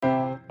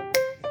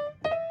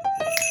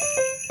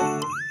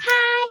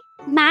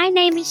My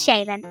name is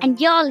Shaelan,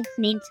 and you're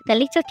listening to the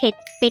Little Kids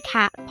Big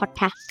Heart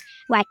podcast,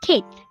 where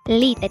kids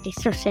lead the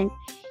discussion.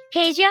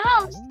 Here's your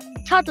host,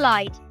 Todd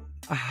Loyd.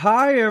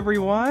 Hi,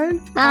 everyone.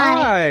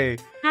 Hi.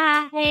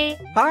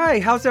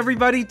 Hi, how's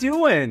everybody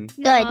doing?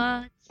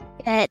 Good.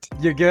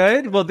 You're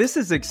good? Well, this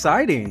is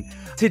exciting.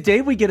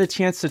 Today, we get a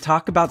chance to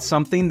talk about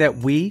something that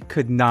we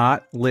could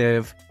not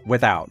live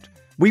without.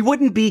 We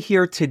wouldn't be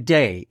here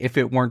today if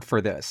it weren't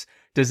for this.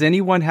 Does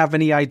anyone have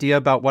any idea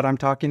about what I'm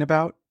talking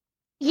about?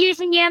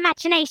 Using your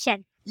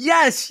imagination.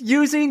 Yes,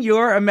 using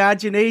your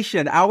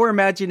imagination, our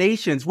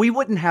imaginations. We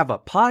wouldn't have a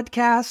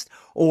podcast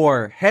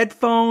or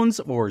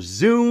headphones or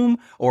Zoom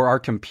or our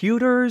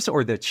computers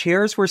or the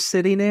chairs we're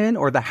sitting in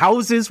or the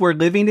houses we're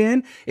living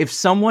in if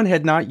someone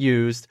had not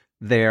used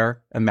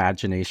their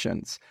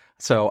imaginations.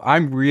 So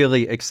I'm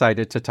really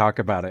excited to talk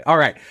about it. All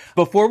right,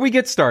 before we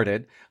get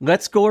started,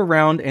 let's go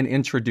around and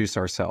introduce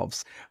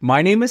ourselves.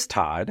 My name is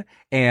Todd,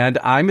 and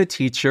I'm a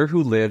teacher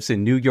who lives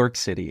in New York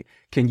City.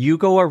 Can you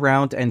go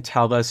around and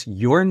tell us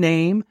your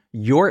name,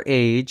 your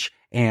age,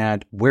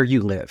 and where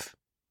you live?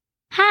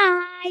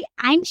 Hi,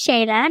 I'm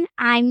Shaelan.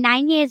 I'm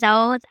 9 years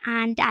old,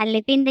 and I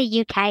live in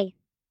the UK.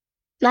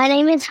 My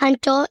name is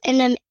Hunter,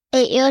 and I'm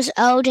 8 years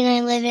old, and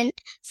I live in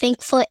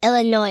Frankfort,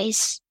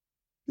 Illinois.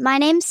 My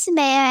name's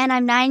Sameia, and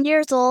I'm 9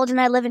 years old, and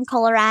I live in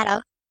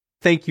Colorado.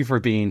 Thank you for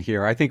being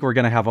here. I think we're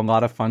going to have a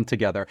lot of fun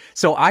together.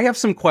 So I have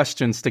some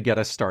questions to get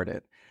us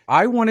started.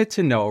 I wanted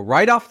to know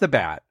right off the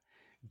bat,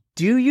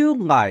 do you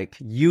like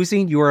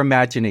using your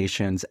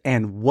imaginations,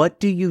 and what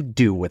do you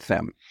do with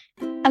them?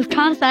 Of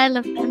course I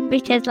love them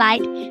because,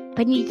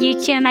 when you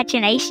use your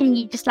imagination,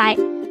 you just,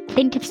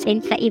 think of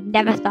things that you've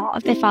never thought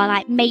of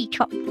before, make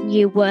up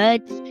new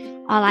words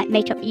or,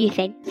 make up new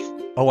things.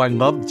 Oh,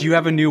 do you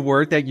have a new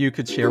word that you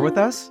could share with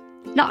us?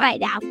 Not right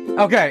now.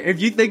 Okay,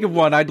 if you think of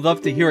one, I'd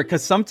love to hear it,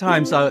 because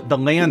sometimes the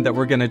land that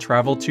we're going to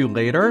travel to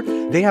later,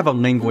 they have a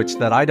language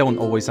that I don't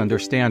always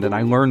understand, and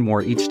I learn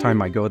more each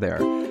time I go there.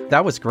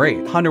 That was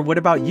great. Hunter, what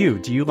about you?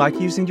 Do you like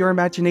using your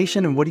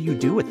imagination, and what do you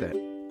do with it?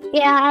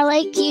 Yeah, I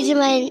like using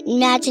my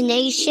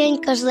imagination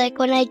because,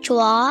 when I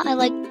draw, I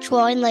like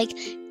drawing,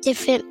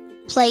 different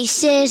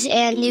places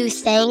and new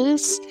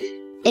things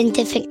in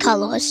different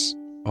colors.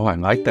 Oh, I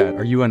like that.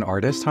 Are you an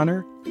artist,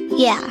 Hunter?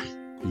 Yeah.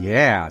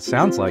 Yeah,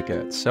 sounds like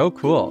it. So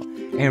cool.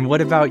 And what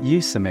about you,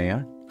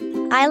 Sameia?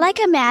 I like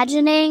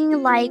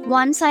imagining,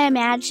 once I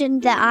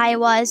imagined that I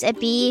was a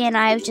bee, and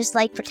I was just,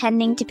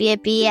 pretending to be a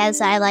bee as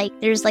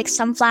there's,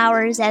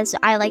 sunflowers as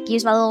I,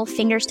 use my little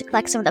fingers to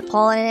collect some of the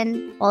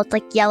pollen while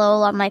it's,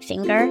 yellow on my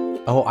finger.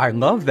 Oh, I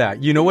love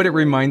that. You know what it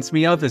reminds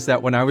me of is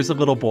that when I was a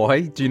little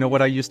boy, do you know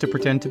what I used to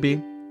pretend to be?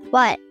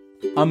 What?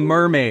 A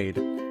mermaid.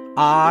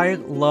 I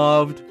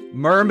loved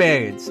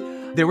mermaids.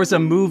 There was a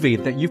movie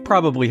that you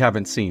probably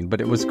haven't seen,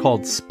 but it was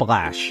called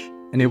Splash,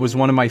 and it was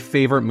one of my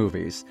favorite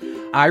movies.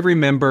 I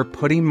remember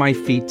putting my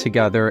feet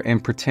together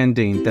and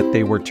pretending that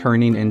they were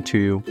turning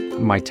into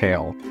my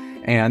tail.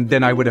 And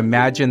then I would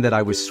imagine that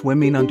I was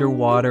swimming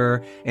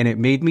underwater, and it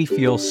made me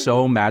feel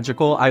so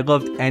magical. I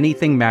loved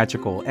anything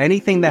magical,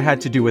 anything that had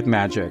to do with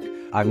magic,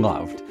 I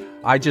loved.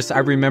 I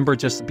remember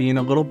just being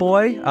a little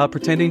boy,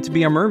 pretending to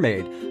be a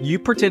mermaid. You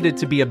pretended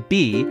to be a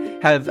bee.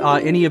 Have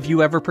any of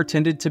you ever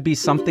pretended to be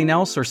something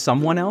else or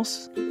someone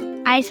else?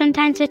 I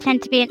sometimes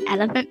pretend to be an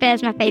elephant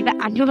because my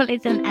favorite animal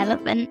is an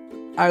elephant.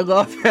 I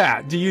love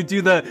that. Do you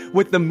do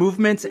with the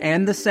movements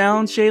and the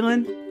sound,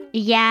 Shaelan?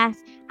 Yes,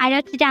 I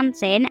love to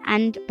dance in,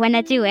 and when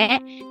I do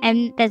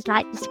it, there's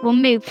this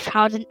one move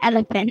called an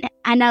elephant,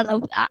 and I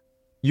love that.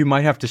 You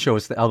might have to show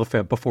us the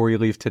elephant before we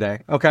leave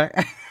today, okay?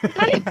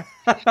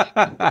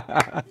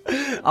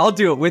 I'll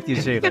do it with you,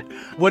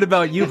 Shaelan. What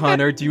about you,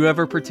 Hunter? Do you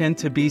ever pretend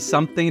to be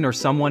something or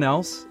someone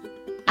else?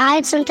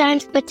 I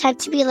sometimes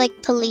pretend to be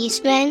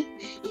policemen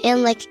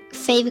and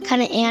favorite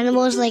kind of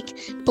animals like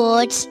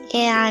birds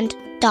and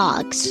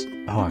dogs.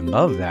 Oh, I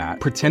love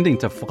that. Pretending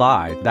to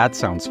fly, that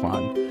sounds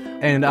fun.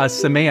 And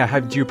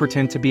Sameia, do you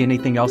pretend to be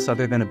anything else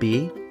other than a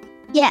bee?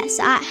 Yes,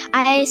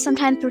 I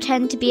sometimes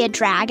pretend to be a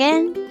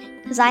dragon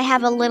because I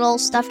have a little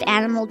stuffed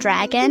animal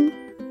dragon.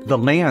 The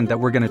land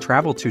that we're going to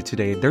travel to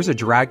today, there's a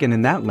dragon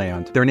in that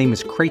land. Their name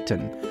is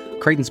Creighton.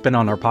 Creighton's been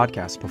on our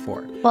podcast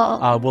before.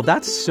 Well,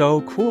 that's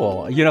so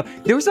cool.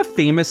 There was a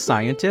famous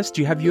scientist.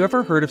 Have you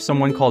ever heard of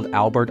someone called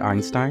Albert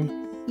Einstein?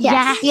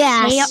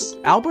 Yes.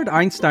 Albert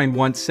Einstein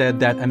once said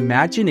that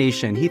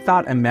he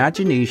thought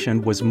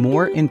imagination was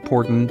more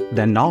important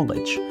than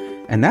knowledge.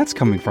 And that's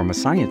coming from a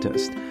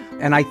scientist.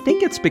 And I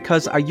think it's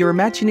because your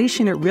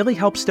imagination, it really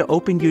helps to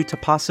open you to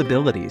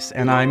possibilities.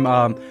 And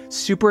I'm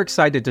super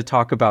excited to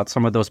talk about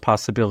some of those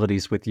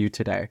possibilities with you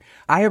today.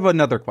 I have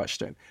another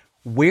question.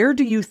 Where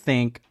do you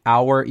think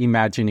our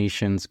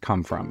imaginations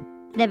come from?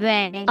 The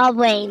brain. Our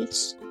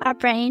brains. Our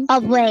brain. Our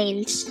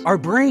brains. Our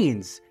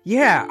brains.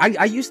 Yeah.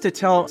 I used to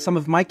tell some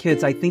of my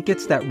kids, I think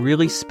it's that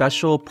really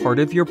special part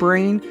of your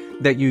brain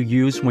that you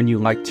use when you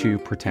like to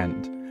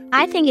pretend.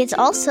 I think it's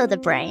also the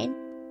brain.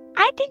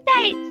 I think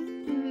that it's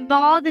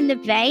more than the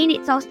brain,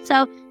 it's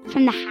also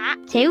from the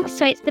heart too.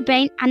 So it's the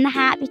brain and the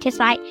heart because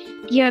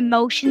your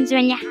emotions are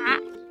in your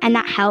heart, and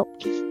that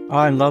helps. Oh,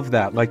 I love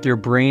that. Like your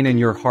brain and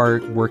your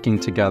heart working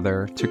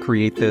together to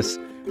create this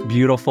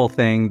beautiful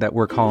thing that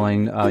we're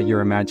calling your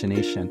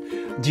imagination.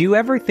 Do you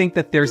ever think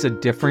that there's a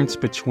difference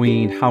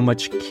between how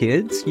much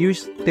kids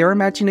use their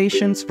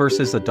imaginations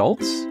versus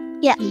adults?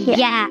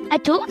 Yeah.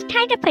 Adults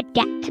kind of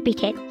forget to be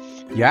kids.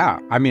 Yeah,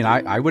 I mean,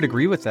 I would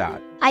agree with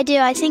that. I do.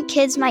 I think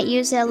kids might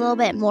use it a little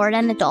bit more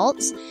than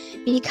adults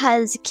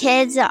because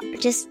kids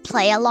just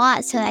play a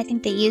lot. So I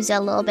think they use it a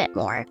little bit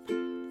more.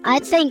 I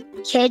think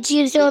kids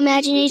use their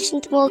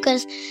imaginations more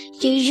because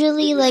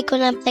usually, like,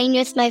 when I'm playing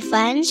with my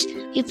friends,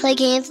 we play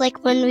games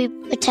like when we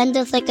pretend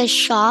there's, like, a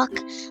shark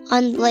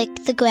on,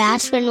 like, the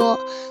grass when we're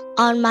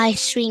on my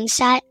swing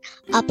set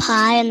up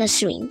high on the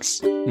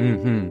swings.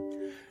 Mm-hmm.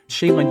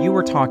 Shaelan, you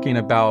were talking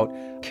about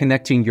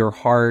connecting your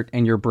heart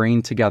and your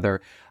brain together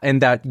and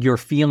that your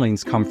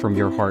feelings come from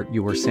your heart,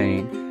 you were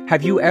saying.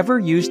 Have you ever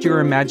used your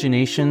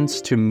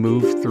imaginations to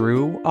move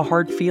through a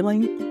hard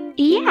feeling?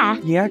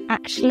 Yeah,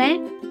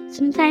 actually.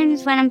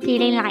 Sometimes when I'm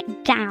feeling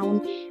like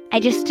down, I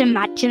just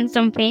imagine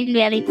something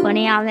really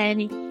funny or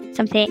really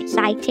something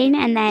exciting,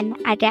 and then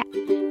I get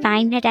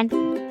fine again.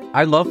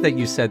 I love that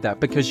you said that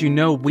because, you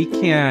know, we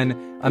can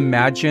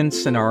imagine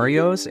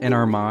scenarios in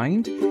our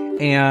mind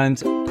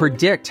and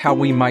predict how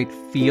we might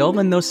feel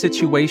in those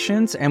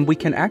situations, and we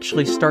can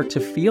actually start to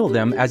feel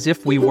them as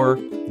if we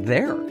were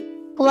there.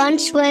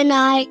 Once when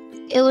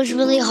it was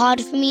really hard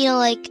for me to,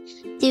 like,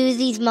 do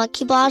these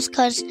monkey bars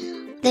because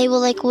they were,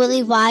 like,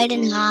 really wide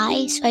and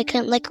high, so I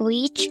couldn't, like,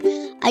 reach.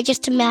 I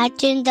just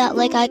imagined that,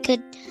 like, I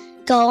could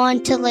go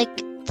onto, like,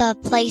 the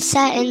play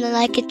set and then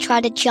I could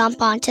try to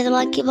jump onto the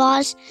monkey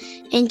bars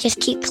and just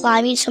keep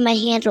climbing so my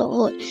hands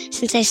won't hurt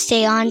since I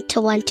stay on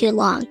to one too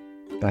long.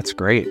 That's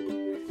great.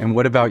 And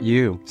what about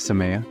you,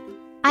 Sameia?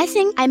 I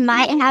think I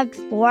might have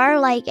before,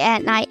 like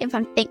at night, if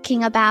I'm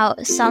thinking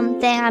about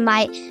something, I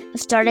might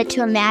have started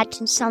to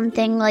imagine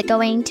something like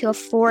going to a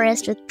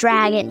forest with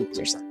dragons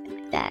or something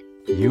like that.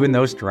 You and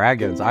those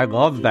dragons. I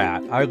love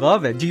that. I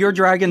love it. Do your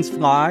dragons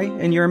fly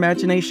in your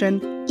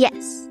imagination?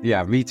 Yes.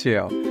 Yeah, me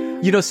too.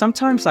 You know,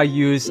 sometimes I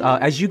use,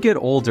 as you get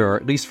older,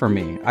 at least for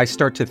me, I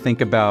start to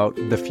think about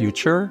the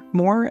future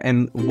more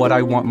and what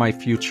I want my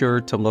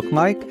future to look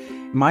like.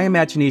 My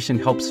imagination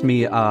helps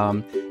me,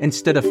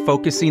 instead of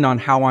focusing on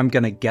how I'm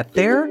going to get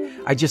there,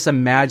 I just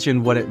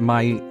imagine what it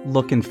might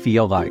look and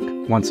feel like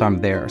once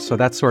I'm there. So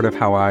that's sort of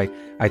how I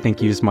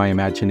think, use my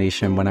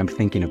imagination when I'm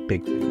thinking of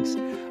big things.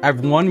 I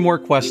have one more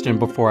question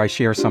before I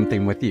share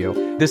something with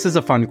you. This is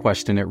a fun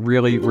question. It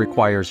really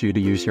requires you to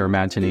use your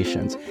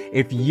imaginations.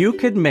 If you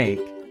could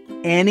make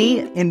any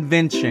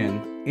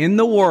invention in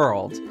the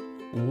world,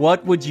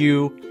 what would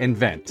you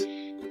invent?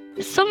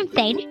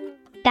 Something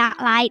that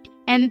like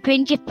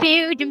brings you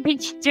food and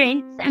brings you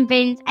drinks and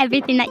brings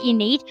everything that you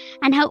need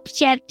and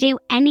helps you do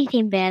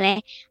anything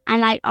really.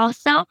 And like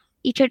also,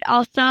 you could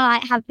also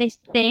like have this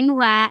thing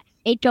where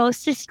it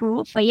goes to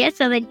school for you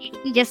so that you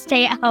can just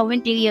stay at home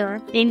and do your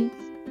own things.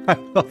 I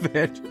love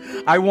it.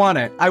 I want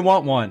it. I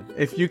want one.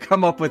 If you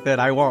come up with it,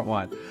 I want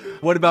one.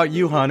 What about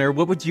you, Hunter?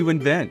 What would you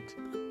invent?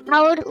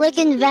 I would like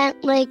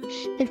invent like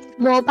this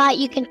robot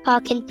you can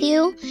talk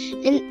into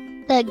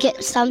and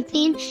get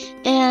something,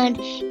 and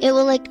it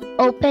will like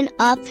open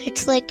up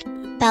its like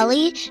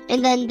belly,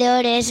 and then there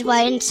it is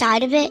right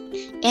inside of it,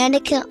 and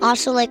it can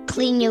also like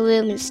clean your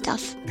room and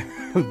stuff.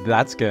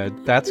 That's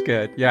good. That's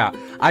good. Yeah.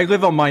 I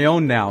live on my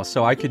own now,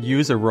 so I could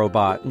use a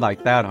robot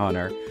like that,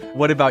 Hunter.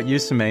 What about you,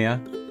 Sameia?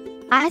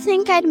 I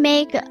think I'd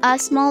make a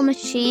small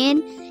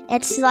machine.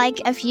 It's like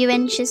a few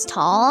inches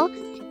tall,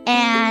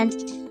 and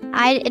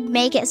I'd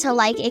make it so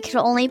like it could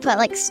only put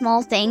like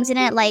small things in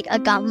it, like a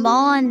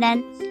gumball, and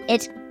then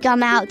it'd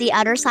come out the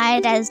other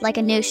side as like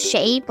a new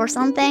shape or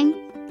something.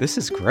 This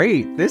is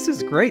great. This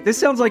is great. This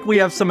sounds like we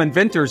have some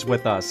inventors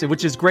with us,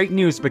 which is great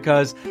news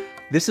because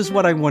this is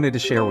what I wanted to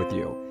share with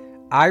you.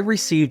 I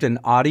received an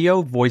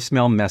audio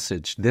voicemail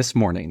message this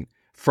morning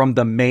from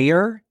the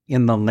mayor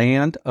in the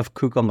Land of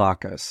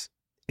Qook-a-lackas.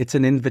 It's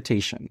an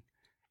invitation.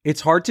 It's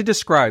hard to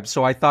describe,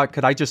 so I thought,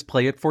 could I just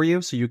play it for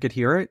you so you could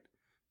hear it?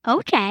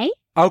 Okay.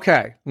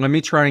 Okay, let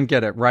me try and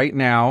get it right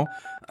now.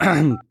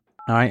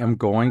 I am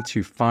going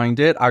to find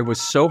it. I was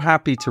so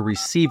happy to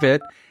receive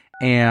it,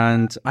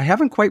 and I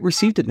haven't quite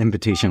received an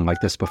invitation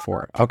like this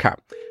before. Okay,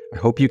 I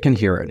hope you can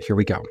hear it. Here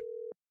we go.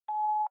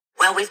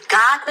 Well, we've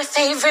got my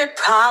favorite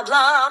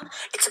problem.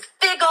 It's a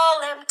big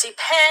ol' empty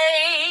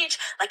page,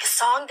 like a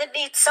song that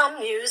needs some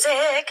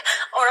music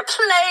or a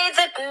play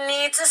that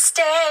needs a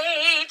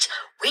stage.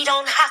 We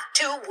don't have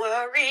to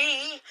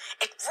worry.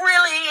 It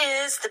really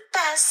is the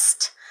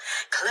best.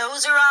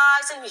 Close your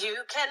eyes and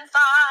you can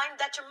find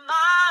that your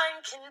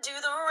mind can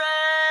do the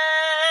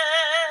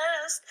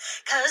rest.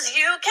 'Cause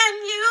you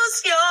can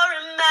use your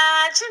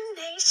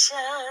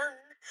imagination.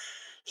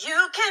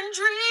 You can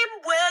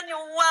dream when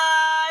you're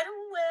wide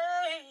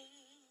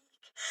awake.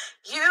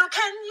 You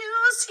can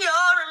use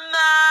your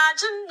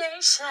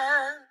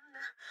imagination.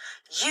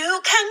 You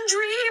can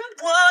dream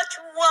what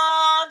you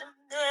want to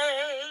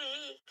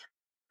make.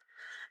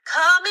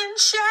 Come and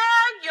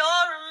share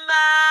your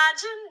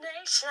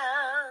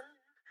imagination.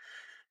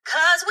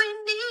 'Cause we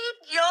need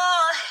your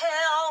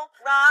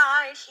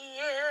right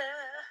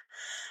here.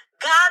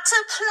 Got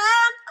to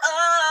plant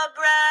a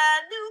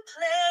brand new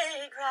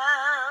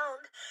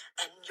playground,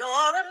 and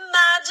your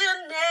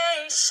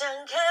imagination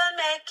can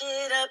make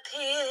it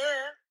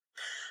appear.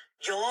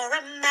 Your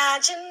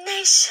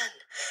imagination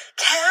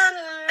can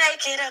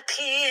make it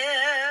appear.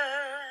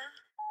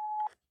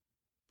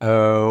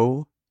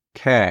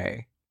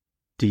 Okay.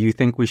 Do you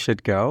think we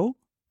should go?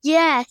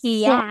 Yes.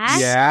 Yeah.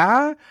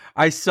 Yeah?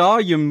 I saw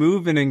you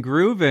moving and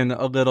grooving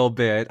a little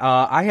bit.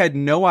 I had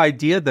no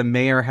idea the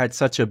mayor had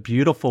such a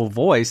beautiful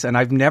voice, and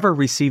I've never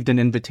received an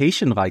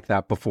invitation like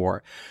that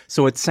before.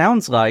 So it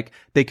sounds like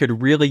they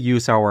could really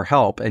use our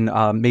help, and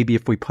maybe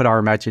if we put our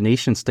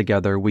imaginations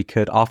together, we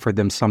could offer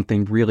them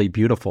something really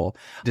beautiful.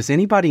 Does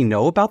anybody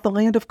know about the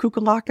Land of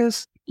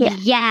Qook-a-lackas?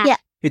 Yeah.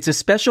 It's a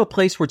special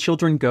place where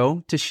children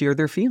go to share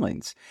their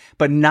feelings.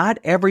 But not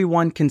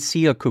everyone can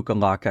see a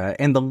Qook-a-lacka,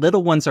 and the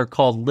little ones are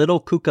called little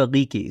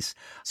Qook-a-leekies.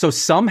 So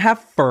some have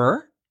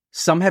fur,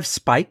 some have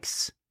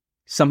spikes,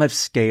 some have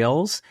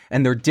scales,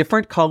 and they're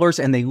different colors,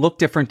 and they look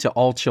different to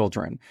all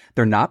children.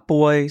 They're not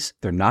boys,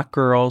 they're not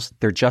girls,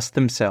 they're just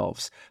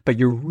themselves. But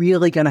you're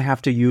really going to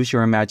have to use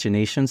your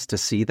imaginations to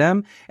see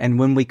them. And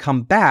when we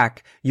come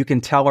back, you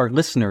can tell our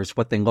listeners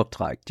what they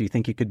looked like. Do you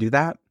think you could do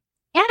that?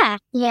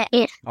 Yeah.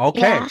 Okay,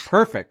 Yeah.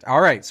 perfect.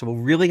 All right. So we'll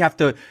really have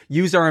to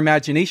use our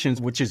imaginations,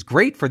 which is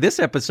great for this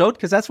episode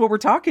because that's what we're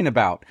talking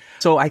about.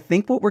 So I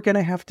think what we're going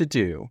to have to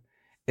do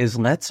is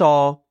let's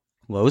all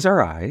close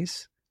our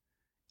eyes,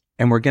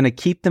 and we're going to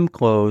keep them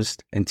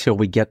closed until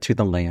we get to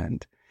the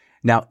land.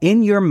 Now,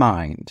 in your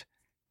mind,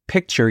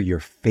 picture your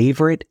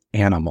favorite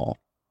animal.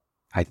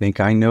 I think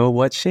I know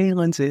what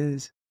Shaelan's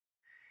is.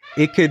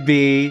 It could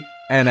be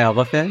an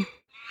elephant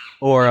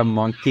or a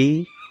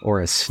monkey or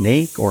a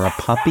snake, or a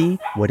puppy,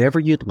 whatever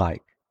you'd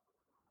like.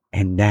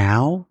 And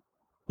now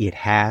it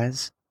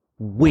has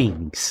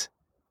wings.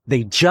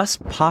 They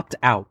just popped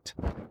out.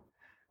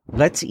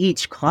 Let's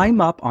each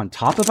climb up on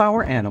top of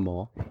our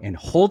animal and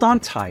hold on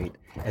tight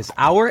as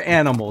our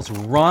animals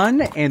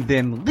run and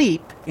then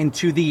leap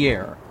into the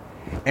air.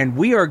 And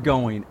we are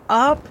going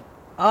up,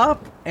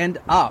 up, and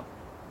up.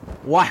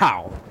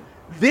 Wow.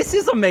 This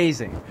is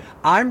amazing.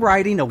 I'm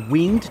riding a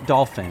winged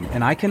dolphin,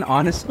 and I can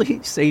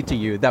honestly say to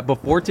you that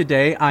before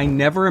today, I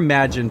never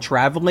imagined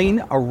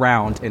traveling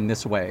around in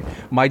this way.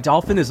 My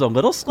dolphin is a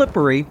little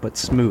slippery, but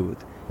smooth,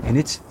 and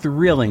it's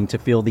thrilling to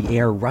feel the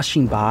air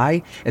rushing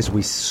by as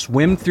we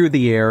swim through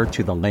the air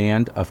to the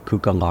land of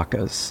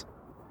Qook-a-lackas.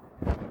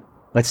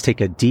 Let's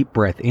take a deep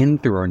breath in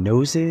through our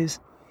noses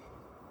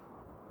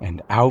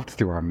and out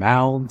through our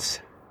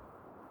mouths.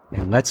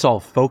 And let's all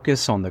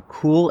focus on the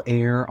cool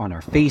air on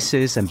our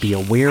faces and be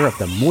aware of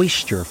the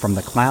moisture from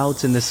the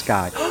clouds in the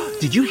sky.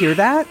 Did you hear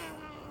that?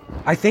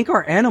 I think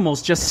our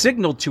animals just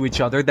signaled to each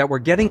other that we're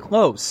getting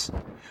close.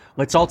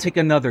 Let's all take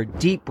another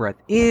deep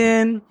breath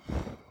in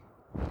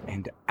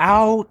and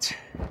out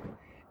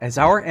as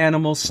our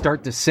animals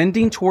start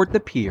descending toward the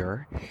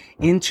pier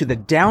into the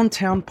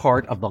downtown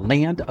part of the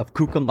land of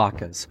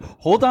Qook-a-lackas.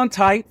 Hold on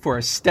tight for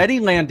a steady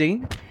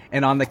landing.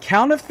 And on the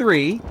count of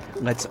 3,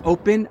 let's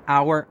open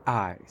our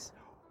eyes.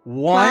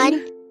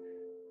 1,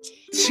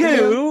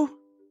 2,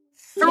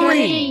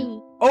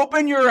 3.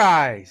 Open your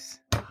eyes.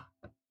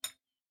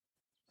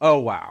 Oh,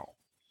 wow.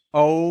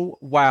 Oh,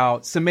 wow.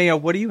 Sameia,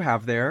 what do you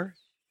have there?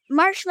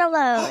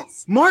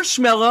 Marshmallows.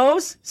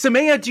 Marshmallows?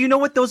 Sameia, do you know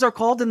what those are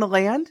called in the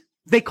land?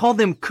 They call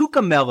them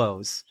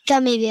Qook-a-mellows.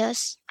 Gummy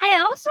bears. I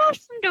also have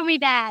some gummy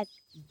bears.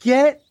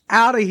 Get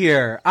out of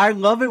here. I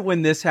love it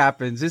when this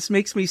happens. This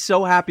makes me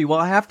so happy. Well,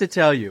 I have to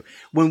tell you,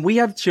 when we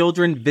have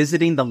children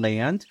visiting the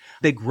land,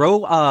 they grow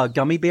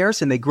gummy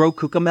bears and they grow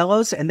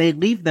Qook-a-mellows and they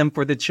leave them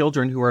for the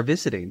children who are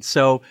visiting.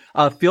 So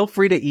feel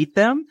free to eat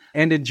them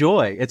and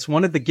enjoy. It's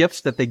one of the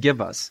gifts that they give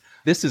us.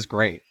 This is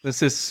great.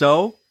 This is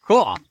so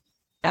cool.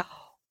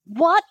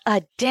 What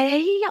a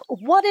day!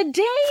 What a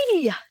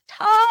day!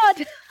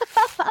 Todd,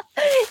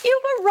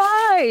 you've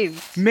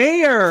arrived.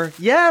 Mayor,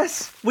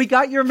 yes, we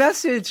got your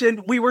message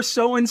and we were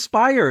so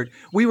inspired.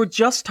 We were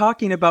just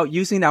talking about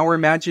using our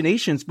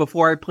imaginations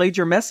before I played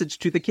your message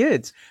to the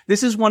kids.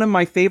 This is one of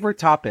my favorite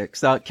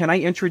topics. Can I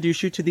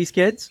introduce you to these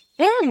kids?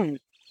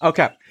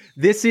 Okay.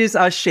 This is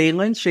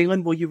Shaelan.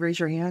 Shaelan, will you raise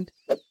your hand?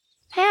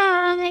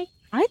 Hi.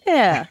 Hi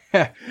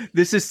there.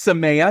 This is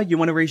Sameia. You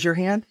want to raise your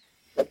hand?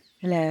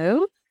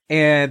 Hello.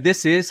 And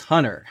this is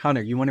Hunter.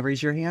 Hunter, you want to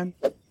raise your hand?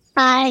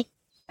 Hi.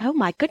 Oh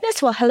my goodness.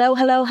 Well, hello.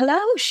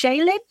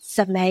 Shaelan,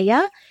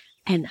 Sameia,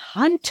 and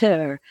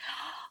Hunter.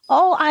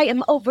 Oh, I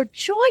am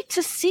overjoyed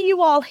to see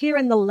you all here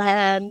in the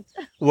land.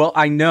 Well,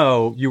 I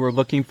know you were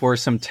looking for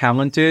some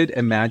talented,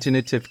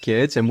 imaginative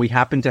kids, and we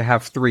happen to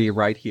have 3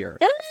 right here.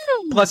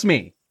 Plus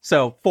me.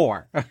 So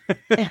 4.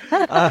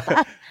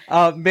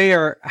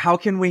 Mayor, how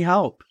can we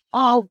help?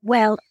 Oh,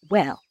 well.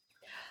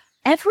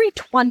 Every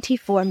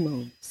 24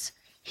 moons,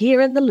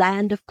 here in the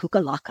land of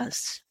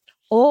Qook-a-lackas,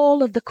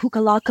 all of the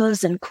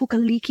Qook-a-lackas and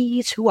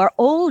Qook-a-leekies who are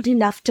old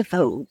enough to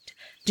vote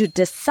to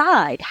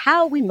decide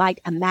how we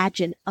might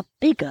imagine a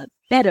bigger,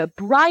 better,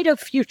 brighter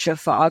future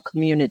for our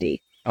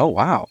community. Oh,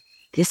 wow.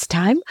 This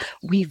time,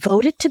 we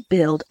voted to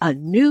build a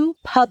new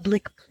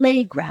public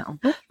playground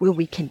where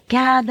we can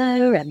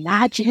gather,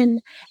 imagine,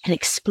 and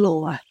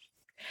explore.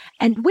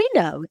 And we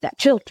know that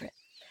children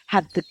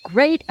have the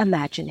great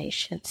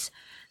imaginations,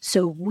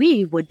 so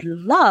we would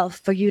love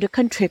for you to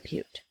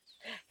contribute.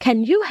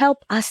 Can you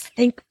help us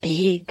think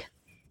big?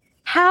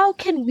 How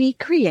can we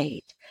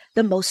create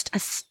the most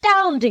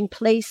astounding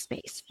play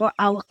space for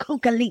our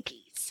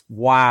Qook-a-leekies?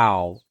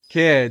 Wow.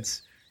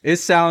 Kids, it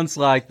sounds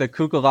like the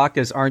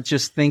Qook-a-lackas aren't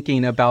just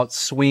thinking about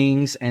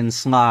swings and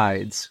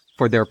slides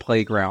for their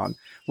playground.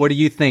 What do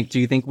you think? Do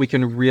you think we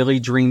can really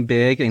dream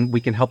big and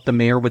we can help the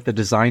mayor with the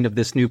design of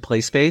this new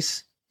play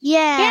space?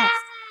 Yeah.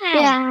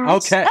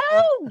 Okay.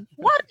 Oh,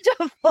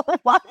 wonderful,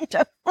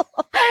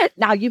 wonderful.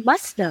 Now, you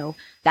must know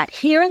that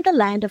here in the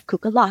land of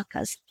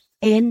Qook-a-lackas,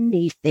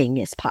 anything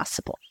is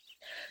possible.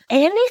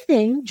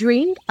 Anything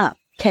dreamed up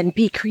can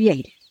be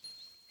created.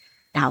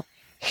 Now,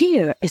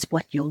 here is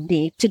what you'll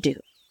need to do.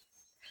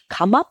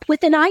 Come up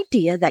with an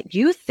idea that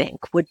you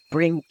think would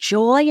bring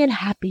joy and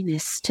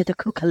happiness to the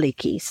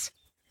Qook-a-leekies.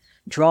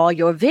 Draw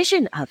your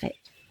vision of it.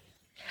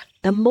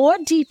 The more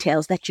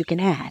details that you can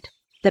add,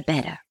 the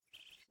better.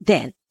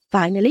 Then,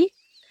 finally,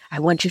 I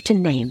want you to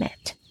name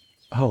it.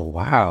 Oh,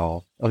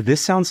 wow. Oh,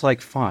 this sounds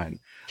like fun.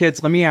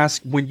 Kids, let me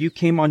ask, when you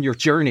came on your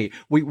journey,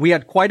 we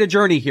had quite a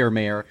journey here,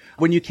 Mayor.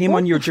 When you came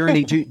on your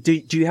journey,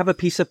 do you have a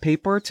piece of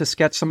paper to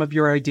sketch some of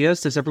your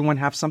ideas? Does everyone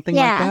have something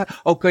like that?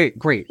 Oh,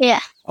 great.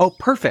 Yeah. Oh,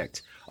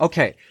 perfect.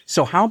 Okay,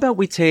 so how about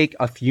we take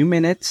a few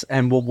minutes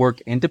and we'll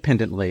work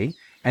independently,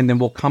 and then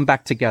we'll come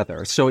back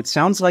together. So it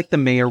sounds like the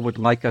mayor would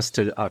like us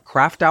to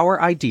craft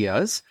our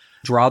ideas,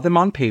 draw them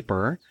on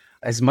paper,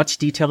 as much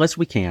detail as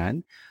we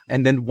can.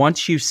 And then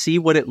once you see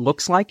what it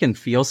looks like and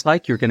feels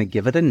like, you're going to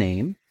give it a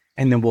name.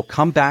 And then we'll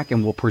come back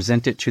and we'll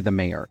present it to the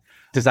mayor.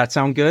 Does that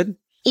sound good?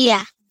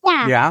 Yeah.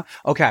 Yeah?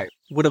 Okay.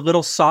 Would a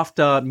little soft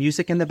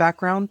music in the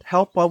background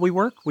help while we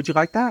work? Would you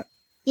like that?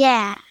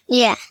 Yeah.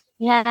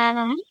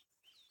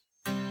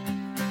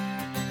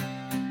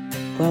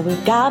 Well,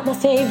 we've got my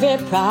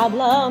favorite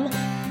problem.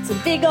 It's a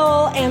big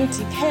old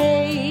empty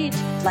page,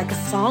 like a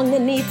song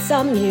that needs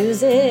some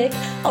music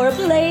or a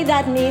play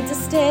that needs a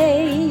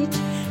stage.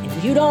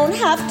 And you don't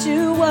have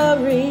to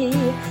worry,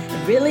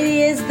 it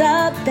really is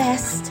the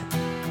best.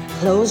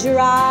 Close your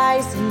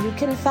eyes and you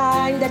can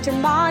find that your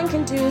mind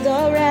can do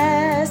the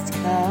rest.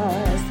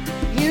 'Cause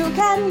you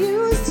can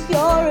use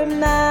your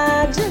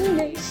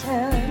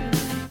imagination.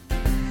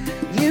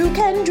 You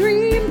can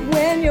dream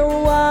when you're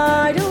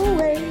wide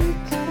awake.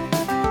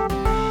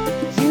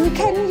 You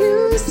can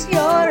use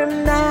your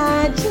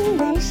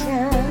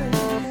imagination.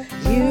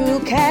 You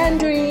can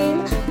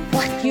dream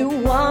what you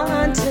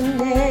want to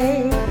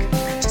make.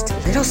 Just a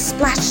little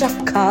splash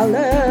of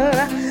color,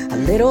 a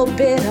little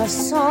bit of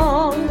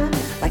song,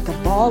 like a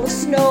ball of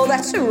snow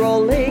that's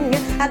rolling,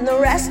 and the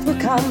rest will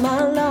come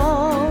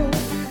along.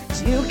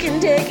 So you can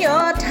take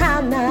your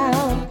time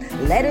now,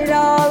 let it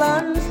all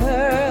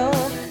unfurl,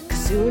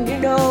 'cause soon you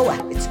know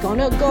it's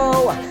gonna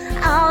go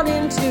out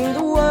into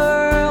the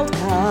world.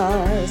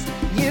 'Cause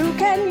you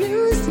can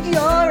use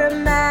your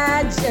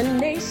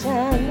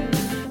imagination.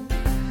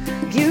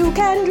 You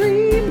can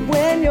dream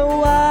when you're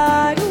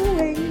wide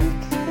awake.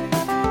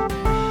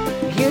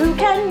 You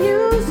can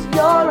use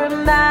your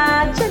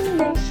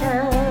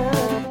imagination.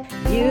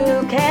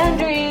 You can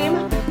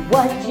dream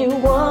what you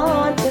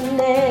want to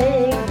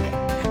make.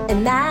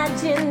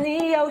 Imagine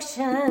the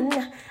ocean,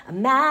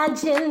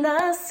 imagine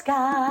the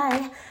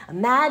sky,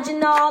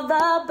 imagine all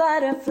the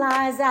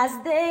butterflies as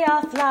they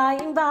are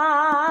flying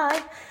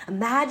by.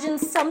 Imagine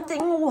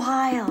something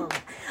wild,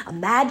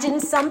 imagine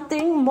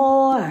something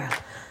more.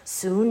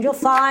 Soon you'll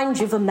find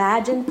you've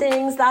imagined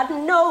things that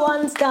no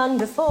one's done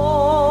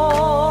before.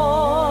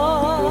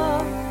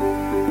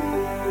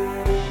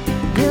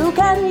 You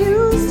can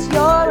use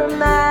your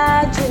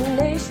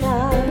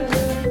imagination.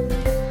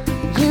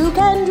 You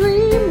can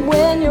dream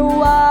when you're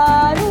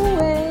wide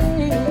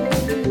awake.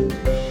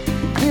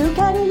 You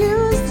can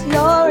use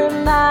your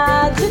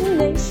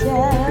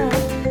imagination.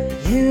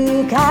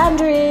 You can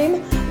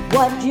dream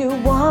what you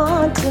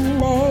want to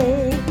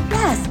make.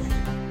 Yes,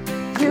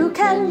 you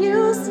can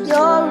use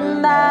your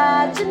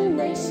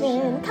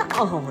imagination. Come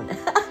on.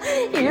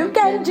 You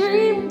can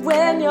dream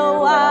when you're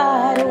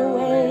wide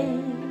awake.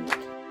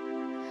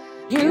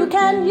 You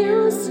can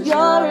use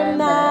your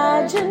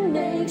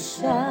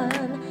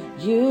imagination.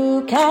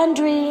 You can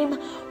dream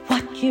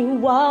what you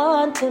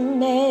want to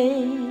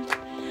make.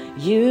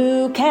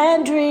 You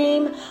can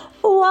dream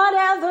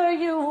whatever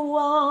you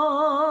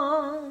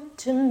want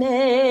to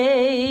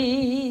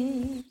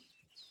make.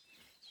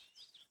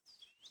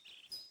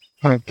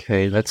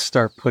 Okay, let's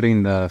start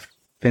putting the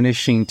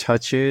finishing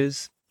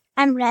touches.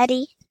 I'm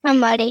ready.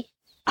 I'm ready.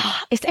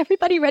 Is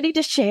everybody ready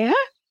to share?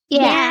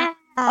 Yeah.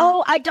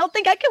 Oh, I don't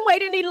think I can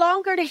wait any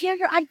longer to hear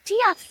your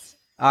ideas.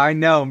 I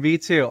know, me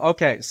too.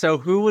 Okay, so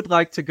who would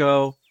like to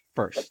go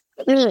first?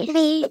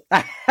 Me.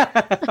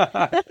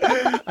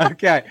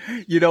 Okay,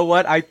 you know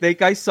what? I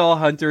think I saw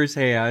Hunter's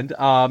hand,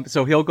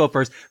 so he'll go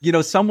first. You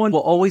know, someone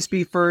will always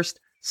be first,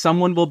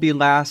 someone will be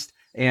last,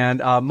 And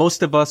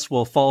most of us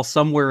will fall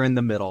somewhere in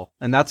the middle.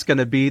 And that's going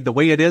to be the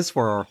way it is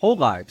for our whole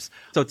lives.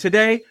 So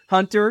today,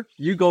 Hunter,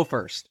 you go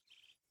first.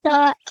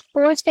 So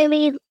first I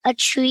made a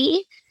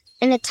tree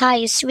and a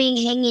tire swing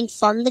hanging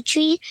from the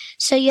tree.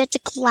 So you have to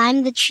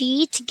climb the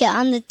tree to get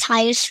on the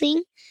tire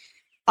swing.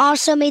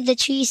 Also made the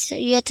tree so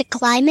you have to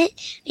climb it.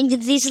 And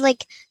these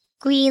like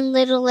green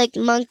little like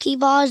monkey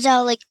bars that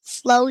are like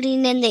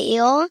floating in the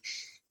air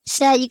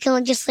so that you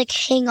can just like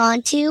hang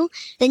on to.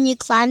 Then you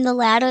climb the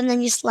ladder and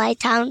then you slide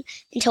down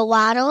into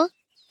water.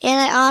 And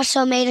I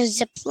also made a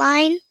zip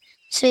line.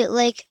 So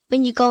like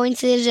when you go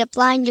into the zip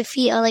line, your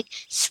feet are like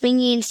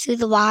swinging through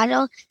the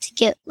water to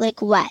get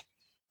like wet.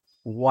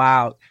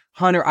 Wow.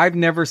 Hunter, I've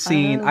never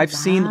seen, I've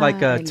seen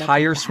like a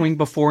tire swing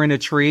before in a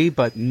tree,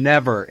 but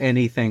never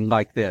anything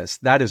like this.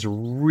 That is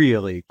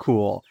really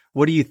cool.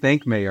 What do you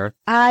think, Mayor?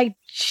 I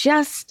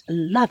just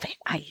love it.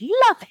 I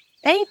love it.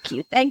 Thank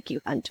you. Thank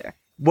you, Hunter.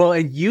 Well,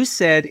 and you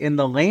said in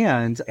the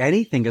land,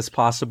 anything is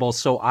possible.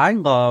 So I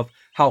love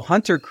how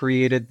Hunter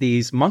created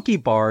these monkey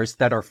bars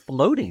that are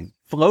floating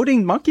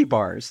monkey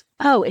bars.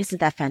 Oh, isn't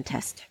that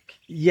fantastic?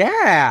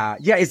 Yeah.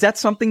 Yeah. Is that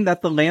something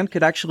that the land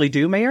could actually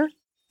do, Mayor?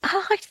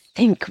 I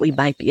think we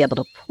might be able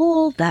to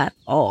pull that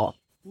off.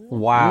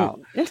 Wow.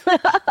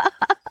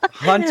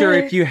 Hunter,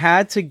 if you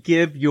had to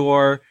give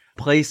your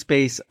play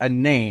space a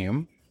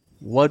name,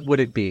 what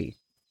would it be?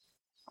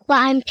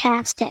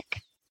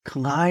 Climb-tastic.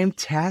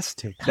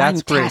 Climb-tastic.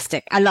 That's great.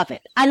 Climb-tastic. I love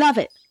it. I love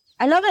it.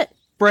 I love it.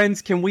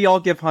 Friends, can we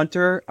all give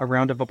Hunter a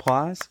round of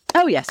applause?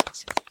 Oh, yes.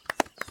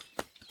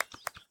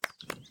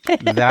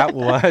 That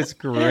was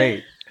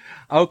great.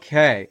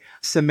 Okay.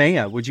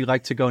 Sameia, would you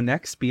like to go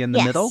next? Be in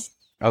the middle?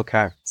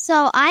 Okay.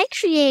 So I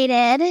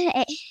created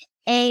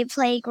a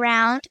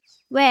playground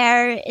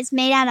where it's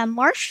made out of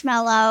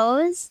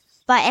marshmallows,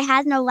 but it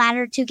has no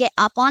ladder to get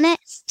up on it.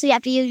 So you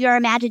have to use your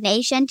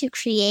imagination to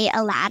create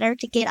a ladder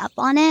to get up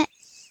on it.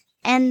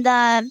 And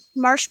the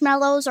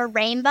marshmallows are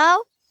rainbow.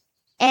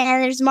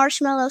 And there's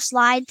marshmallow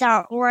slides that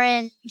are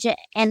orange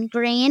and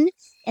green.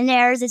 And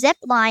there's a zip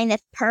line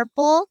that's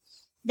purple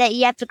that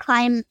you have to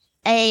climb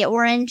a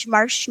orange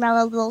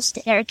marshmallow little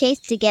staircase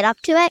to get up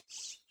to it.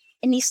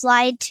 And you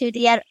slide to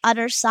the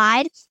other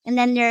side. And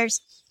then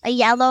there's a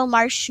yellow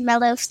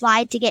marshmallow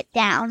slide to get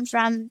down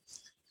from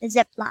the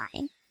zip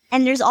line.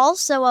 And there's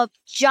also a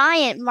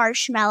giant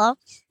marshmallow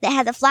that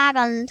has a flag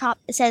on the top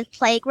that says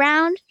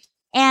playground.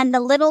 And a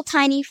little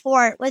tiny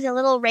fort with a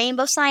little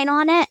rainbow sign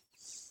on it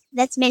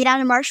that's made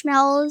out of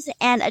marshmallows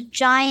and a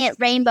giant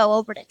rainbow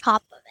over the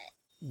top of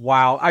it.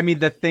 Wow. I mean,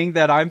 the thing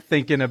that I'm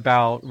thinking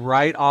about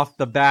right off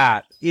the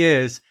bat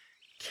is,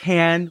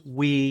 can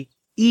we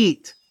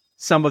eat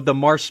some of the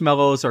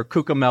marshmallows or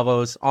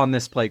Qook-a-mellows on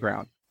this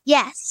playground?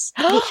 Yes.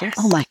 Yes.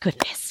 Oh, my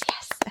goodness.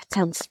 Yes. That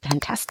sounds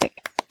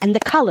fantastic. And the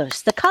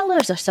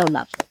colors are so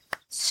lovely.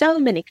 So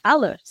many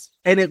colors.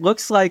 And it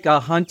looks like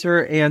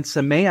Hunter and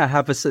Sameia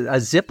have a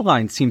zip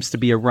line seems to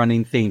be a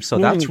running theme. So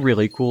that's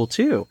really cool,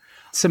 too.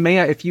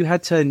 Sameia, if you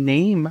had to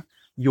name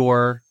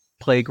your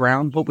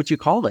playground, what would you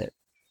call it?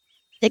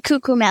 The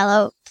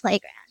Qook-a-mellow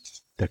playground.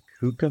 The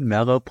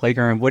Qook-a-mellow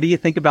playground. What do you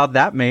think about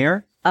that,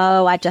 Mayor?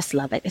 Oh, I just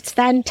love it. It's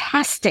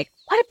fantastic.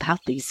 What about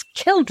these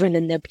children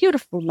and their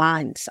beautiful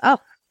minds? Oh,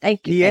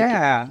 thank you.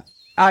 Yeah. Thank you.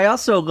 I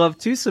also love,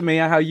 too,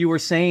 Sameia, how you were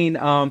saying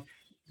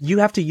you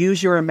have to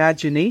use your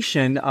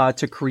imagination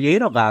to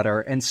create a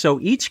ladder. And so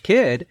each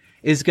kid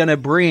is going to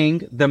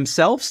bring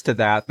themselves to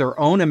that, their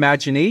own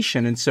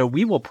imagination. And so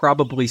we will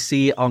probably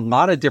see a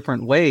lot of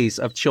different ways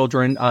of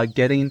children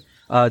getting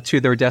to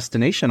their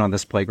destination on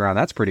this playground.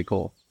 That's pretty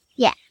cool.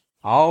 Yeah.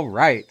 All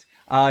right.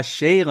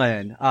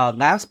 Shaelan,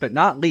 last but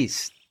not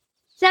least.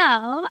 So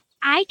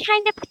I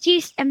kind of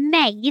produced a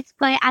maze,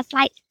 but it has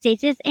like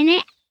scissors in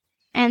it.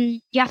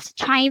 And you have to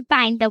try and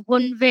find the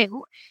one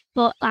route.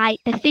 But like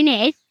the thing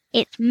is,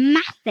 it's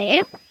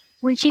massive.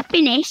 Once you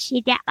finish,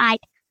 you get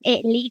like,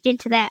 it leads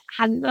into the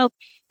handle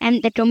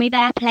and the gummy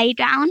bear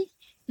playground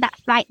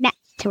that's right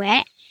next to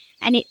it.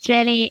 And it's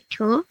really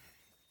cool.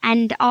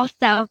 And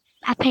also,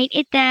 I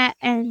painted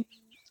the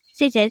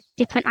scissors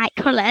different like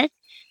colours.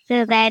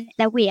 So then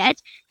they're weird.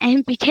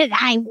 And because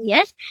I'm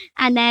weird.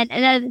 And then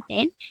another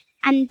thing.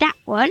 And that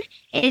one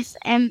is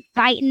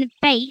right in the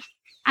base.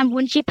 And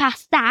once you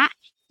pass that,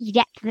 you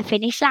get to the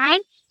finish line.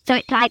 So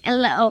it's like a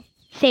little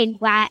thing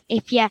where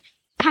if you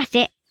pass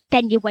it,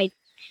 then you win.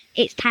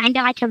 It's kind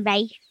of like a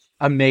race.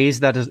 A maze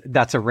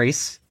that's a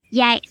race?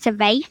 Yeah, it's a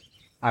race.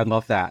 I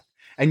love that.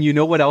 And you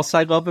know what else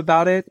I love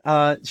about it,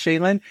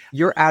 Shaelan?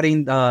 You're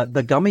adding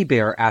the gummy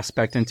bear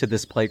aspect into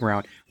this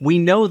playground. We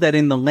know that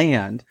in the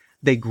land,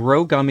 they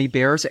grow gummy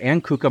bears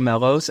and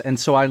Qook-a-mellows. And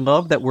so I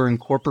love that we're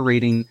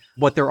incorporating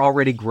what they're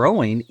already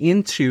growing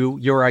into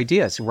your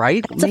ideas,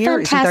 right? It's Mayor?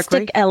 a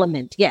fantastic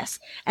element, yes.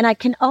 And I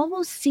can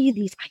almost see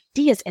these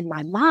ideas in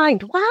my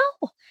mind.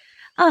 Wow.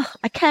 Oh,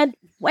 I can't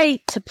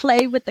wait to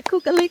play with the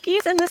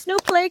Qook-a-leekies in this new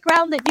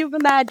playground that you've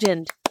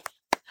imagined.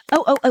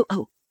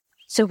 Oh.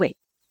 So wait,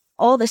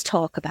 all this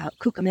talk about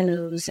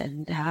Qook-a-mellows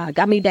and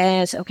gummy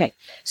bears. Okay,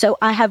 so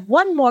I have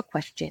one more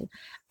question.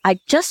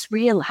 I just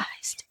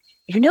realized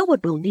You know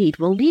what we'll need?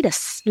 We'll need a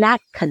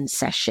snack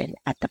concession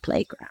at the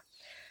playground.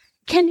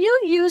 Can you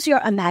use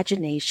your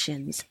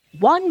imaginations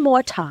one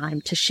more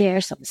time to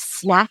share some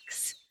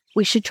snacks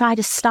we should try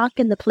to stock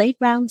in the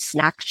playground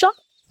snack shop?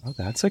 Oh,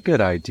 that's a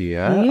good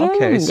idea.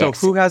 Okay, so yes.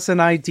 who has an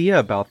idea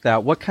about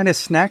that? What kind of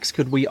snacks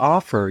could we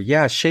offer?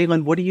 Yeah,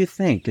 Shaelan, what do you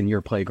think in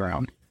your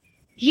playground?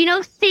 You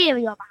know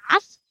cereal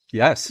bars?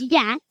 Yes.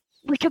 Yeah,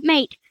 we could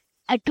make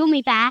a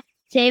gummy bear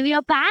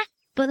cereal bar,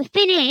 but the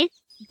thing is,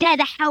 they're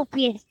the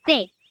healthiest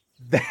thing.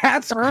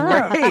 That's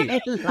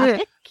great.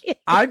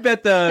 I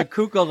bet the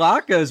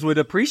Qook-a-lackas would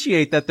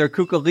appreciate that their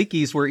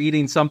Qook-a-leekies were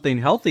eating something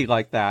healthy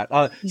like that.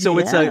 So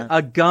it's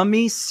a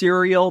gummy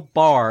cereal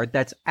bar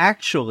that's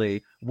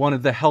actually one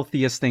of the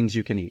healthiest things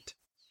you can eat.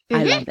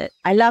 I love it.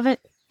 I love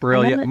it.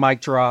 Brilliant. Mic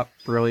drop.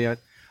 Brilliant.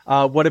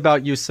 What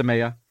about you,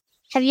 Sameia?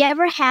 Have you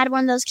ever had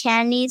one of those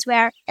candies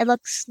where it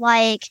looks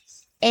like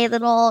a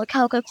little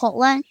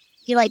Coca-Cola?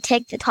 You like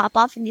take the top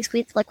off and you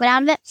squeeze the liquid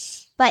out of it.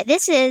 But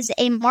this is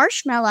a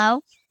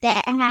marshmallow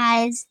that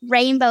has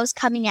rainbows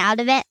coming out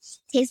of it.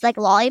 Tastes like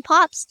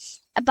lollipops.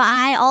 But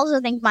I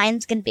also think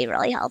mine's going to be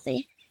really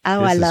healthy.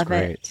 Oh, I love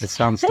great. it. It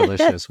sounds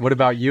delicious. What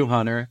about you,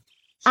 Hunter?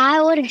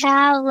 I would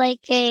have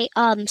like a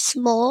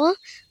small,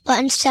 but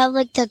instead of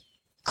like the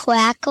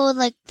crackle,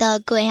 like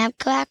the graham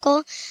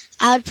crackle,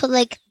 I would put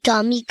like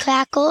gummy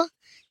crackle.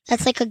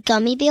 That's like a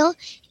gummy bear,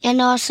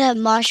 and also have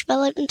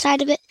marshmallow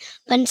inside of it.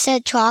 But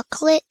instead of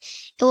chocolate,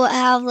 it will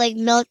have like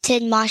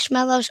melted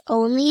marshmallows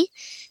only.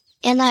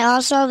 And I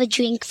also have a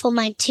drink for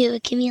mine too.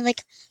 It can be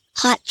like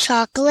hot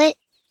chocolate,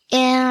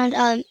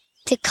 and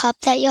the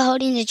cup that you're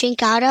holding the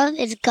drink out of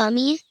is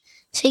gummy.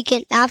 So you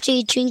can, after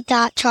you drink the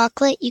hot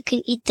chocolate, you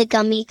can eat the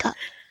gummy cup.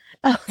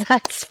 Oh,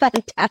 that's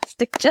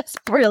fantastic.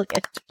 Just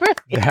brilliant.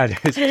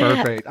 That is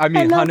perfect. I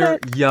mean, Hunter,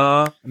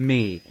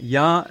 yummy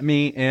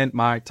in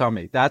my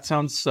tummy. That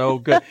sounds so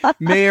good.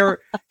 Mayor,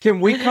 can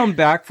we come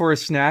back for a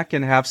snack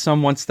and have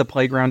some once the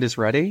playground is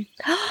ready?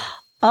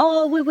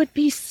 Oh, we would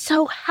be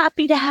so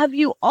happy to have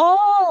you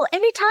all.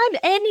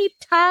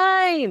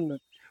 Anytime.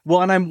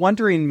 Well, and I'm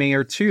wondering,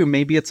 Mayor, too,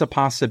 maybe it's a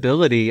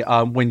possibility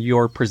when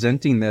you're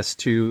presenting this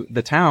to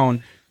the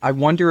town. I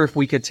wonder if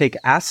we could take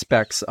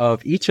aspects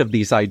of each of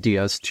these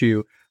ideas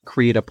to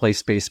create a play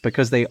space,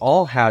 because they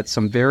all had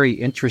some very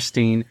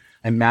interesting,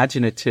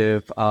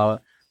 imaginative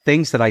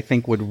things that I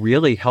think would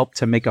really help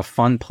to make a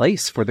fun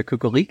place for the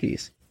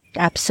Qook-a-leekies.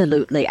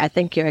 Absolutely. I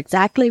think you're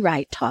exactly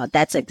right, Todd.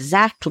 That's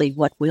exactly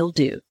what we'll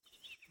do.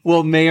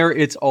 Well, Mayor,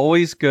 it's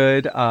always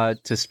good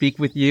to speak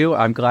with you.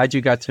 I'm glad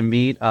you got to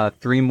meet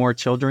 3 more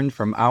children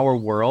from our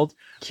world.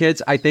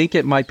 Kids, I think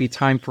it might be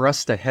time for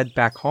us to head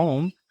back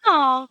home.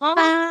 Bye.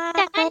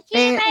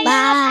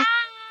 Bye.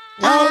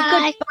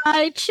 Oh,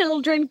 goodbye,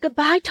 children.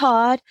 Goodbye,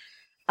 Todd.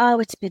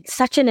 Oh, it's been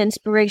such an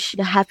inspiration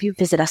to have you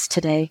visit us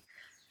today.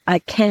 I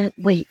can't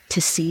wait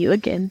to see you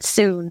again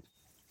soon.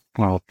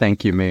 Well,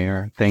 thank you,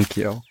 Mayor. Thank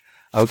you.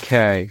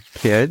 Okay,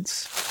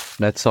 kids,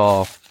 let's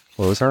all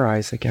close our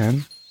eyes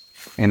again.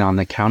 And on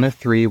the count of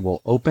 3,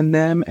 we'll open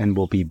them and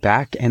we'll be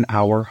back in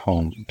our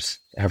homes.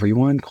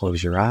 Everyone,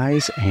 close your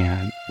eyes.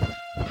 And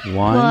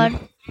 1,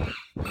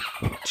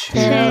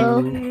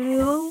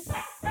 2,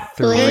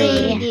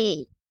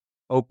 3.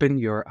 Open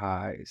your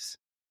eyes.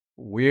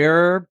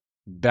 We're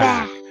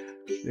back.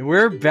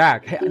 We're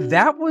back. Hey,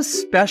 that was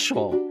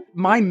special.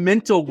 My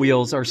mental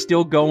wheels are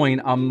still going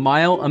a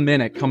mile a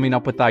minute coming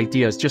up with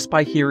ideas just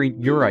by hearing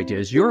your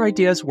ideas. Your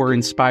ideas were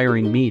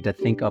inspiring me to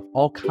think of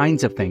all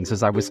kinds of things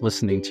as I was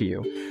listening to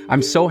you.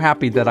 I'm so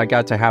happy that I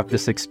got to have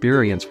this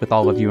experience with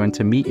all of you and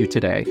to meet you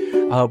today.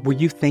 Were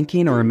you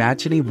thinking or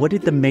imagining, what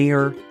did the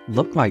mayor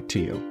look like to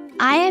you?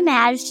 I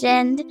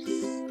imagined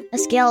a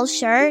scale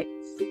shirt.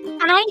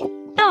 I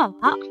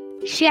thought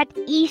she had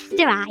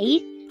Easter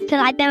eyes, so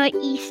like there were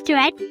Easter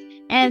eggs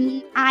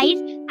eyes,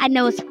 and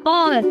there was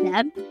 4 of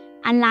them,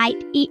 and like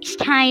each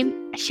time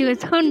she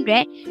was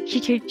hungry,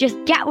 she should just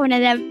get one of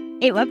them.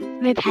 It would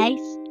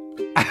replace.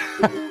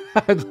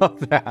 I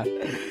love that.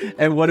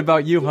 And what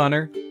about you,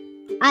 Hunter?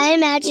 I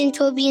imagined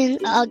her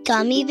being a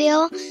gummy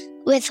bear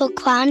with her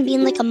crown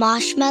being like a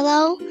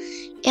marshmallow,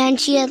 and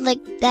she had like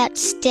that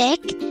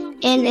stick,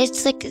 and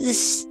it's like the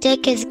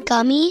stick is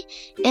gummy,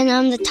 and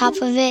on the top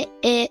of it,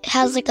 it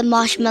has like a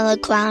marshmallow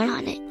crown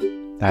on it.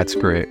 That's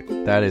great.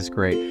 That is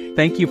great.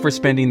 Thank you for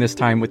spending this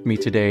time with me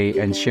today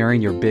and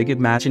sharing your big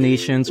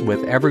imaginations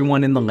with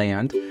everyone in the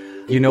land.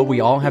 You know, we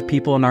all have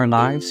people in our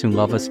lives who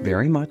love us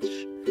very much.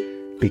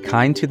 Be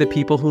kind to the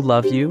people who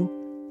love you,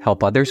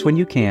 help others when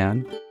you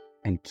can,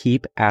 and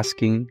keep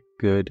asking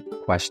good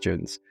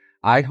questions.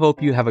 I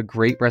hope you have a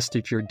great rest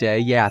of your day.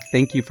 Yeah,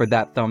 thank you for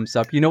that thumbs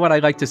up. You know what I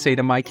like to say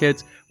to my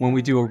kids when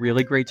we do a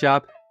really great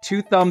job?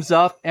 2 thumbs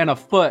up and a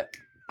foot.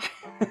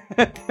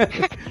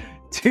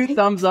 2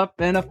 thumbs up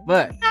and a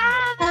foot.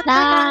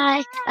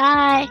 Bye.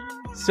 Bye.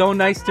 So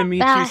nice to meet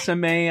Bye. you,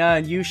 Sameia,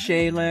 and you,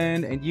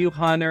 Shaelan, and you,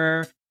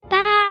 Hunter.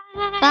 Bye.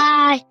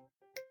 Bye.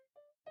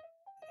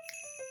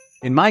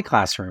 In my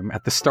classroom,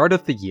 at the start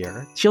of the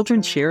year,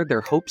 children shared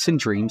their hopes and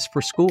dreams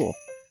for school.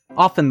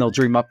 Often they'll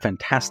dream up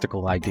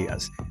fantastical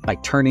ideas,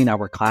 like turning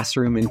our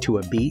classroom into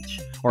a beach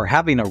or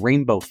having a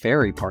rainbow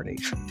fairy party.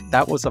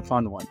 That was a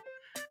fun one.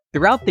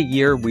 Throughout the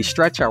year, we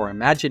stretch our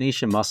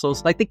imagination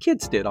muscles like the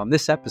kids did on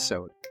this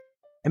episode.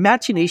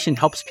 Imagination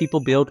helps people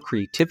build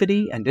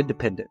creativity and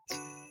independence.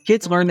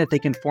 Kids learn that they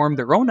can form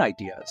their own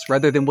ideas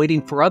rather than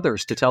waiting for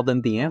others to tell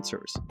them the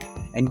answers.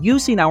 And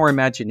using our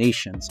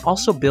imaginations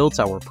also builds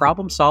our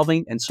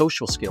problem-solving and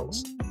social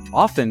skills.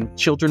 Often,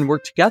 children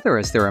work together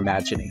as they're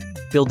imagining,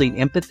 building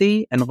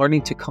empathy and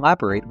learning to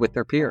collaborate with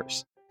their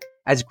peers.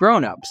 As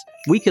grown-ups,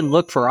 we can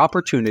look for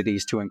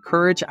opportunities to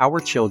encourage our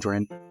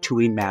children to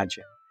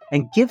imagine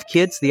and give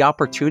kids the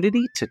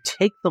opportunity to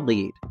take the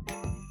lead.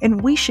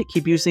 And we should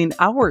keep using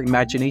our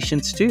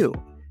imaginations too.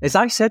 As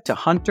I said to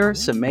Hunter,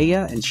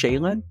 Sameia, and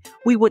Shaelan,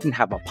 we wouldn't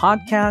have a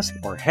podcast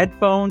or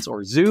headphones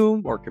or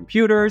Zoom or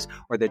computers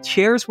or the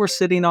chairs we're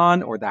sitting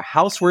on or the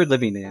house we're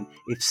living in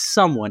if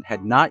someone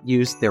had not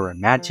used their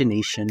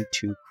imagination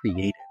to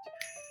create it.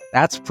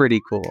 That's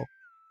pretty cool.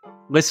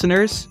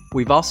 Listeners,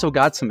 we've also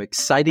got some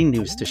exciting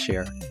news to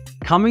share.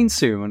 Coming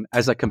soon,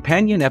 as a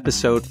companion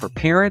episode for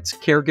parents,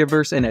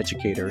 caregivers, and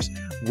educators,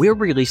 we're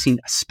releasing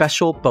a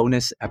special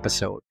bonus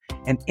episode,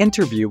 an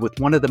interview with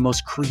one of the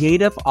most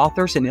creative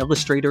authors and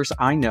illustrators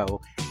I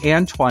know,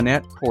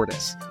 Antoinette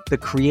Cordes, the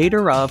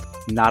creator of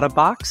Not a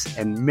Box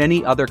and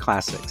many other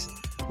classics.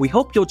 We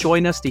hope you'll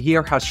join us to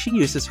hear how she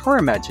uses her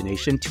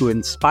imagination to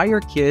inspire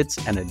kids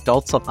and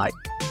adults alike.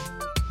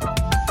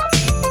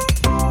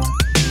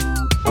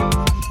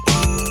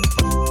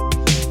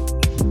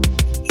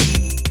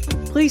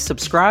 Please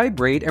subscribe,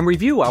 rate, and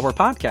review our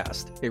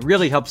podcast. It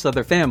really helps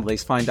other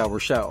families find our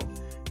show.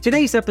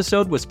 Today's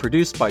episode was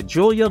produced by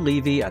Julia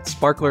Levy at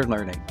Sparkler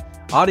Learning.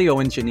 Audio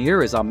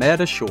engineer is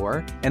Ahmed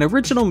Ashour, and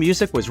original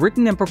music was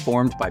written and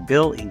performed by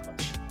Bill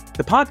English.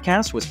 The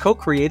podcast was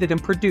co-created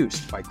and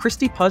produced by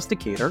Christy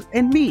Puzdicator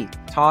and me,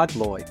 Todd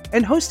Loyd,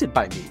 and hosted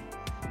by me.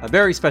 A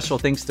very special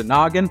thanks to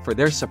Noggin for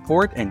their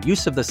support and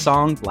use of the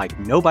song Like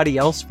Nobody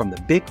Else from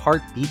the Big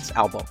Heart Beats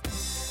album.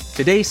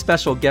 Today's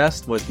special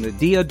guest was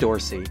Nadiyah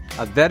Dorsey,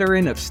 a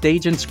veteran of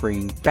stage and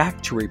screen, back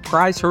to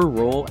reprise her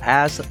role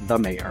as the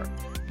mayor.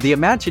 The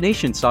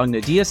imagination song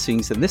Nadiyah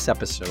sings in this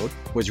episode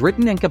was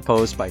written and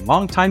composed by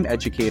longtime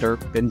educator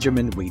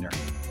Benjamin Weiner.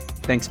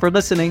 Thanks for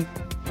listening.